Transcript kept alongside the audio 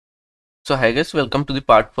So hi guys, welcome to the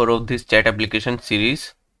part 4 of this chat application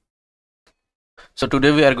series. So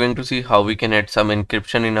today we are going to see how we can add some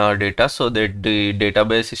encryption in our data so that the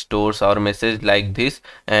database stores our message like this,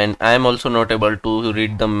 and I am also not able to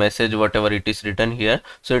read the message whatever it is written here,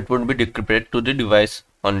 so it would be decrypted to the device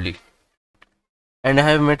only. And I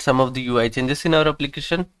have made some of the UI changes in our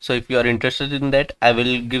application, so if you are interested in that, I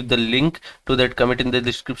will give the link to that commit in the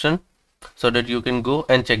description so that you can go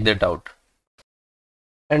and check that out.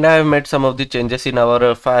 And I have made some of the changes in our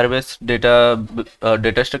Firebase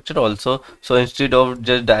data structure also. So instead of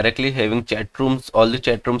just directly having chat rooms, all the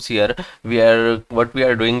chat rooms here, we are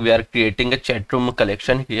creating a chat room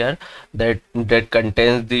collection here that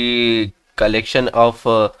contains the collection of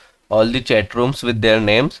all the chat rooms with their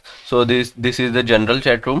names. So this is the general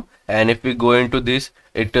chat room, and if we go into this,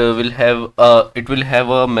 it will have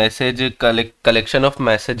a message collection of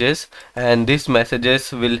messages, and these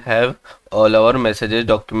messages will have all our messages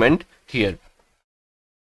document here.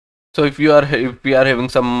 So if we are having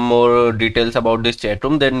some more details about this chat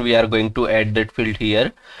room, then we are going to add that field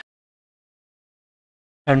here.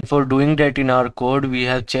 And for doing that in our code, we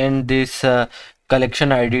have changed this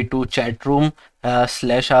collection ID to chat room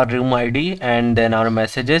slash our room ID, and then our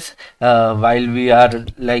messages while we are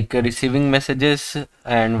like receiving messages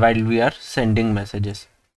and while we are sending messages.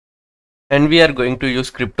 And we are going to use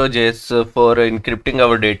CryptoJS for encrypting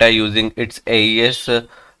our data using its AES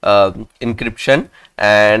encryption.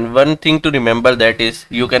 And one thing to remember that is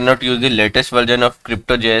you cannot use the latest version of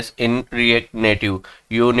CryptoJS in React Native.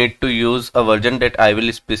 You need to use a version that I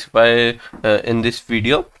will specify in this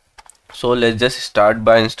video. So let's just start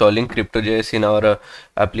by installing CryptoJS in our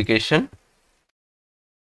application.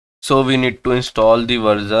 So we need to install the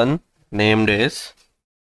version named as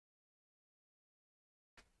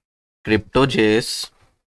CryptoJS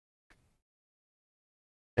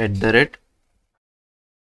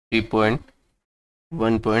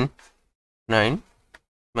 @3.1.9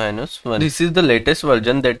 -1. This is the latest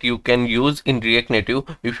version that you can use in React Native.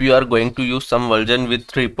 If you are going to use some version with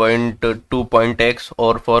 3.2.x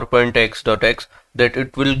or 4.x.x, that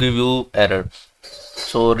it will give you error.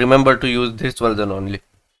 So remember to use this version only.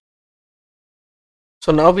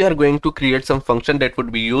 So now we are going to create some function that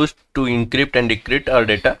would be used to encrypt and decrypt our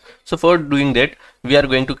data. So for doing that, we are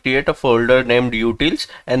going to create a folder named utils,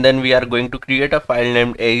 and then we are going to create a file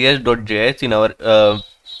named aes.js in our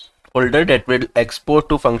folder that will export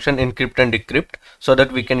to function encrypt and decrypt, so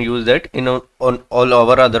that we can use that on all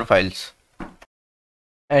our other files.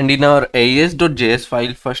 And in our aes.js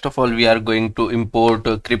file, first of all, we are going to import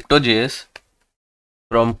CryptoJS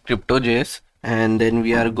from CryptoJS, and then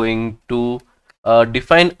we are going to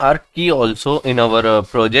define our key also in our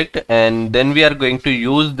project, and then we are going to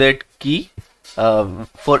use that key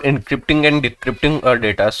for encrypting and decrypting our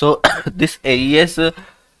data. So this AES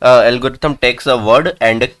algorithm takes a word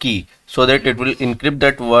and a key, so that it will encrypt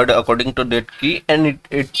that word according to that key, and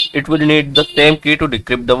it will need the same key to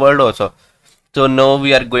decrypt the word also. So now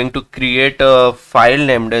we are going to create a file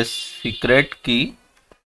named as secret key.js,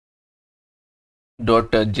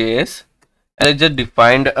 and I just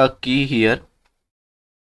defined a key here,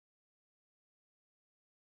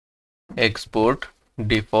 export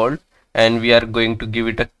default, and we are going to give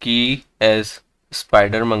it a key as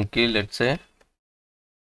spider monkey, let's say.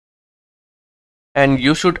 And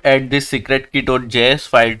you should add this secret key.js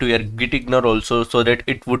file to your gitignore also, so that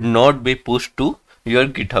it would not be pushed to your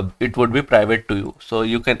GitHub. It would be private to you. So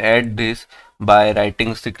you can add this by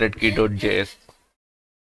writing secret key.js.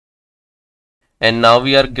 And now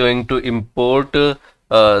we are going to import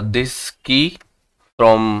this key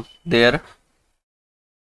from there.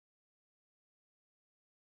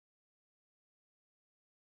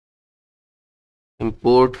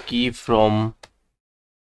 Import key from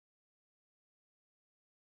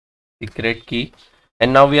secret key,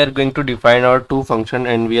 and now we are going to define our two function,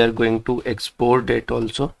 and we are going to export it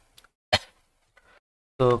also.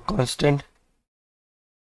 So constant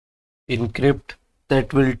encrypt,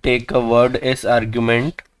 that will take a word as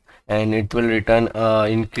argument, and it will return a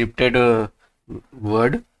encrypted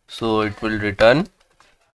word. So it will return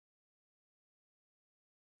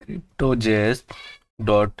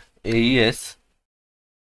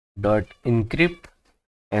CryptoJS.aes.encrypt,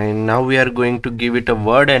 and now we are going to give it a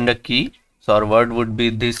word and a key. So our word would be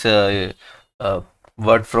this word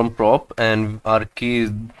from prop, and our key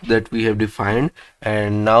is that we have defined,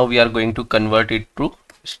 and now we are going to convert it to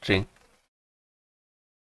string.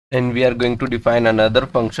 And we are going to define another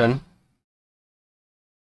function,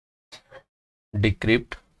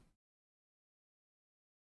 decrypt,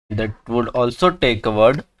 that would also take a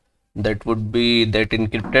word, that would be that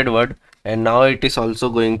encrypted word, and now it is also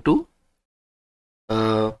going to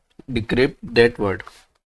decrypt that word.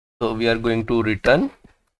 So we are going to return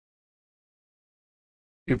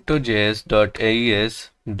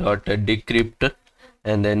CryptoJS.aes.decrypt,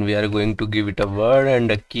 and then we are going to give it a word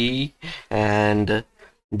and a key, and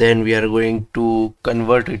then we are going to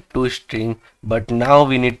convert it to string. But now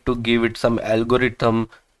we need to give it some algorithm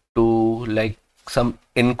to, like, some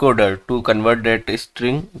encoder to convert that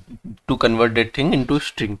string, to convert that thing into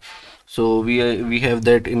string. So we have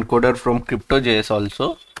that encoder from CryptoJS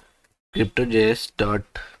also, CryptoJS dot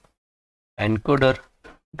encoder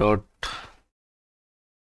dot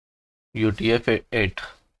UTF-8.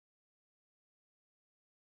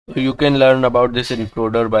 You can learn about this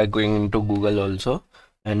encoder by going into Google also.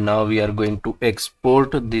 And now we are going to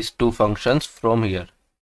export these two functions from here.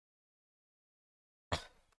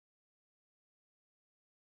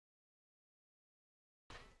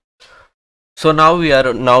 So now we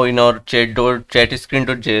are now in our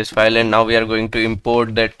chat.screen.js file, and now we are going to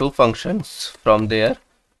import that two functions from there.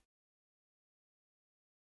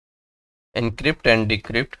 Encrypt and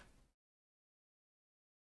decrypt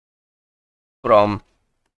from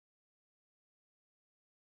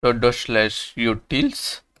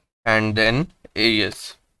 /utils and then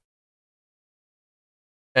AES.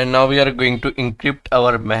 And now we are going to encrypt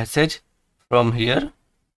our message from here.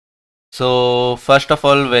 So first of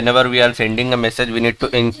all, whenever we are sending a message, we need to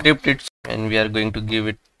encrypt it, and we are going to give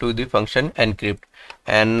it to the function encrypt.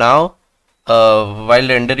 And now while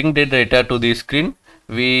rendering the data to the screen,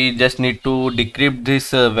 we just need to decrypt this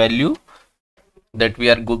value that we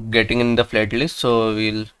are getting in the flatlist. So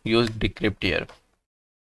we'll use decrypt here.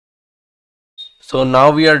 So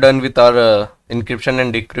now we are done with our encryption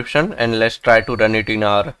and decryption, and let's try to run it in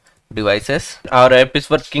our devices. Our app is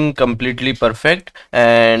working completely perfect,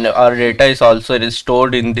 and our data is also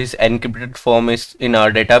stored in this encrypted form is in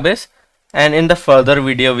our database. And in the further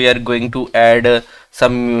video, we are going to add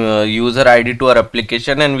some user ID to our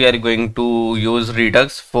application, and we are going to use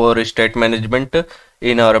Redux for state management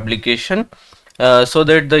in our application. So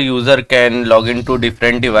that the user can log into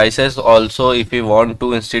different devices also if we want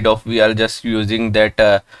to, instead of we are just using that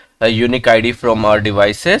a unique ID from our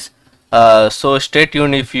devices. So stay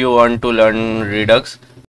tuned if you want to learn Redux.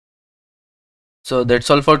 So that's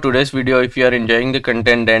all for today's video. If you are enjoying the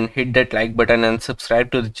content, then hit that like button and subscribe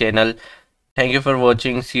to the channel. Thank you for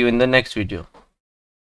watching. See you in the next video.